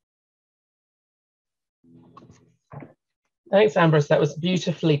 Thanks, Ambrose. That was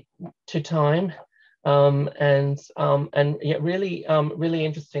beautifully to time, and yeah, really, really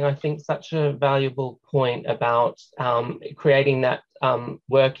interesting. I think such a valuable point about creating that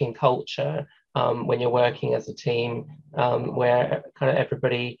working culture when you're working as a team, where kind of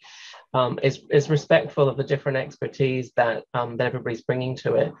everybody is respectful of the different expertise that that everybody's bringing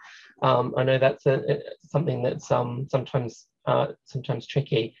to it. I know that's something that's sometimes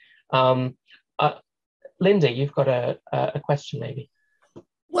tricky. Linda, you've got a question maybe.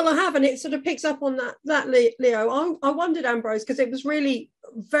 Well, I have, and it sort of picks up on that Leo. I wondered, Ambrose, because it was really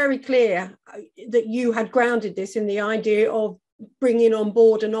very clear that you had grounded this in the idea of bringing on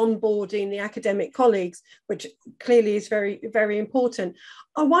board and onboarding the academic colleagues, which clearly is very, very important.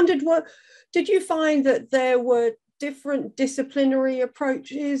 I wondered, did you find that there were different disciplinary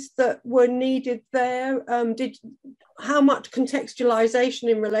approaches that were needed there? How much contextualization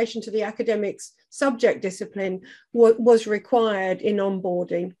in relation to the academics subject discipline was required in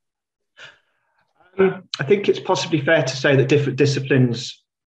onboarding? I think it's possibly fair to say that different disciplines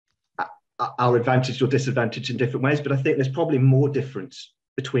are advantaged or disadvantaged in different ways, but I think there's probably more difference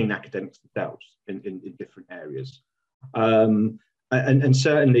between academics themselves in different areas. And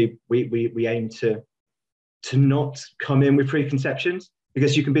certainly we aim to not come in with preconceptions,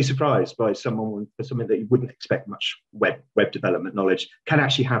 because you can be surprised by someone for something that you wouldn't expect much web development knowledge can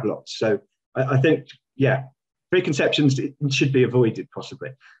actually have lots. So I think, yeah, preconceptions should be avoided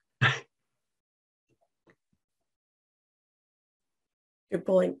possibly. Good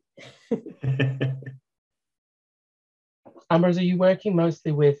point. Ambrose, are you working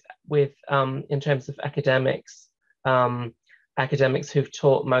mostly with in terms of academics who've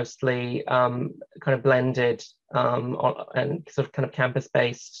taught mostly kind of blended and sort of kind of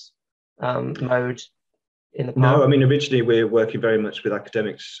campus-based mode in the past? No, I mean, originally we're working very much with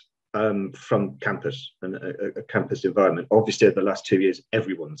academics from campus and a campus environment. Obviously, over the last 2 years,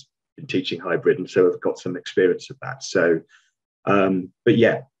 everyone's been teaching hybrid, and so I've got some experience of that. So, but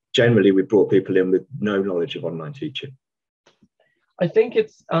yeah, generally we brought people in with no knowledge of online teaching. I think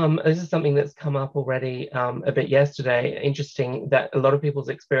it's this is something that's come up already a bit yesterday. Interesting that a lot of people's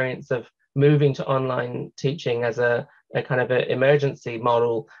experience of moving to online teaching as a kind of an emergency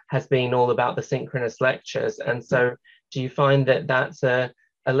model has been all about the synchronous lectures. And so do you find that that's a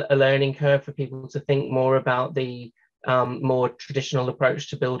learning curve for people to think more about the more traditional approach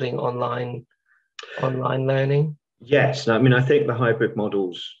to building online learning? Yes, I mean, I think the hybrid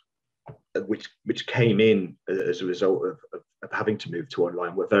models which came in as a result of having to move to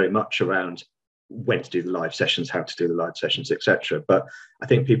online were very much around when to do the live sessions, how to do the live sessions, etc. But I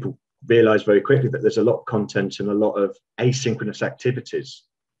think people realize very quickly that there's a lot of content and a lot of asynchronous activities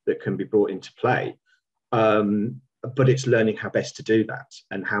that can be brought into play. But it's learning how best to do that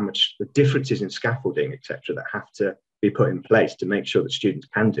and how much the differences in scaffolding, etc., that have to be put in place to make sure that students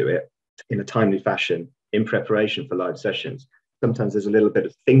can do it in a timely fashion in preparation for live sessions. Sometimes there's a little bit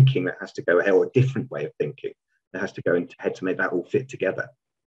of thinking that has to go ahead, or a different way of thinking that has to go into head to make that all fit together.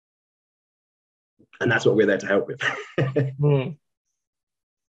 And that's what we're there to help with.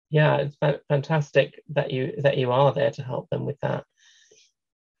 Yeah, it's fantastic that you are there to help them with that.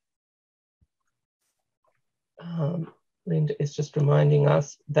 Linda is just reminding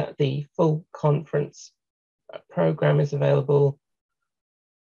us that the full conference program is available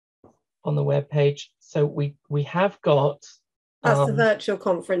on the webpage. So we have got that's the virtual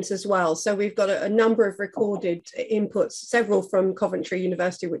conference as well. So we've got a number of recorded inputs, several from Coventry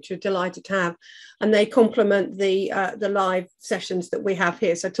University, which we're delighted to have, and they complement the live sessions that we have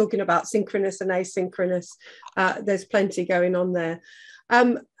here. So talking about synchronous and asynchronous, there's plenty going on there.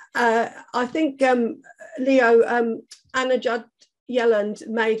 I think, Leo, Anna Judd Yelland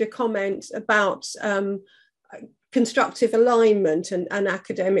made a comment about constructive alignment and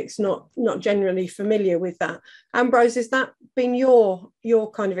academics not generally familiar with that. Ambrose, has that been your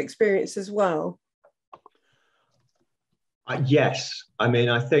kind of experience as well? Yes, I mean,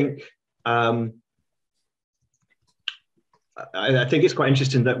 I think I think it's quite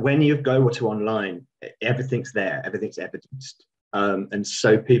interesting that when you go to online, everything's there, everything's evidenced, and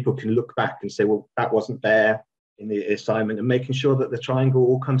so people can look back and say, well, that wasn't there in the assignment, and making sure that the triangle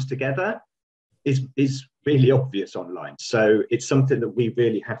all comes together is really obvious online. So it's something that we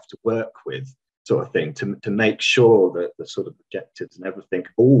really have to work with, sort of thing, to make sure that the sort of objectives and everything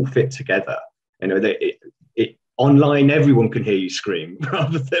all fit together. You know, online everyone can hear you scream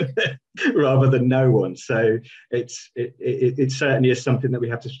rather than no one. So it certainly is something that we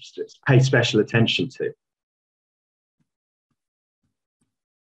have to pay special attention to.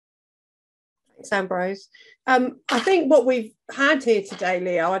 Thanks, Ambrose. I think what we've had here today,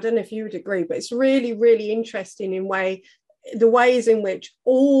 Leo, I don't know if you would agree, but it's really, really interesting in the ways in which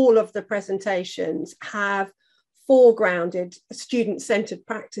all of the presentations have foregrounded student-centered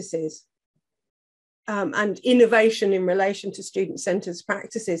practices and innovation in relation to student-centered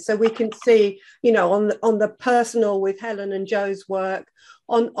practices. So we can see, you know, on the personal with Helen and Joe's work,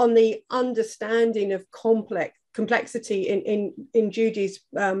 on the understanding of complexity in Judy's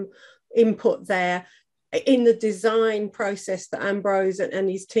input there, in the design process that Ambrose and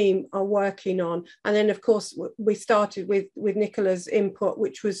his team are working on. And then, of course, we started with Nichola's input,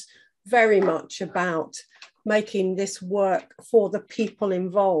 which was very much about making this work for the people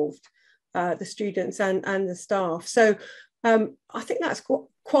involved, the students and the staff. So I think that's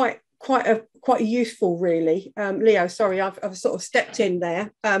quite useful, really. Leo, sorry, I've sort of stepped in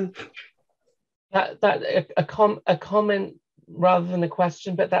there. A comment rather than a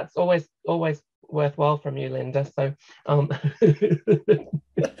question, but that's always worthwhile from you, Linda. So oh,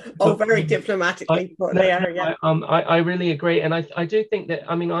 very diplomatically put, Leo. Yeah. I really agree, and I do think that,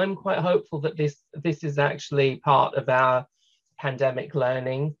 I mean, I'm quite hopeful that this is actually part of our pandemic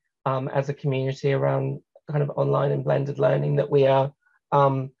learning as a community around kind of online and blended learning, that we are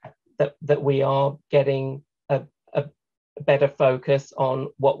that we are getting a better focus on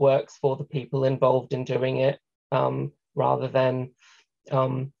what works for the people involved in doing it, rather than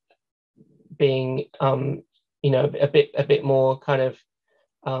being you know, a bit more kind of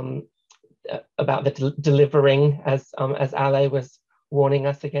about the delivering, as Ale was warning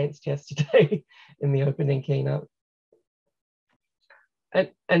us against yesterday in the opening keynote.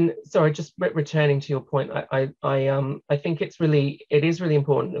 And sorry, just returning to your point, I think it is really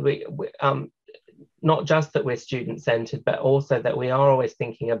important that we not just that we're student-centered, but also that we are always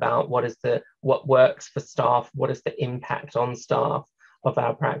thinking about what works for staff, what is the impact on staff of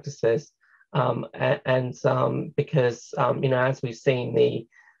our practices, because you know, as we've seen,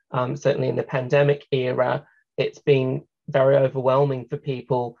 certainly in the pandemic era, it's been very overwhelming for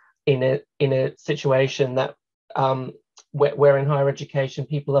people in a situation that where in higher education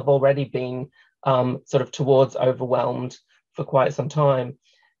people have already been sort of towards overwhelmed for quite some time,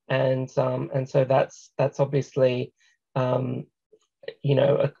 and so that's obviously you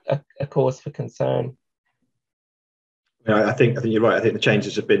know, a cause for concern. I think you're right. I think the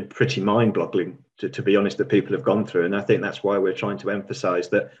changes have been pretty mind-boggling, to be honest, that people have gone through, and I think that's why we're trying to emphasise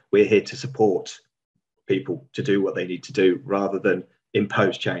that we're here to support people to do what they need to do rather than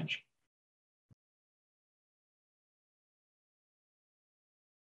impose change.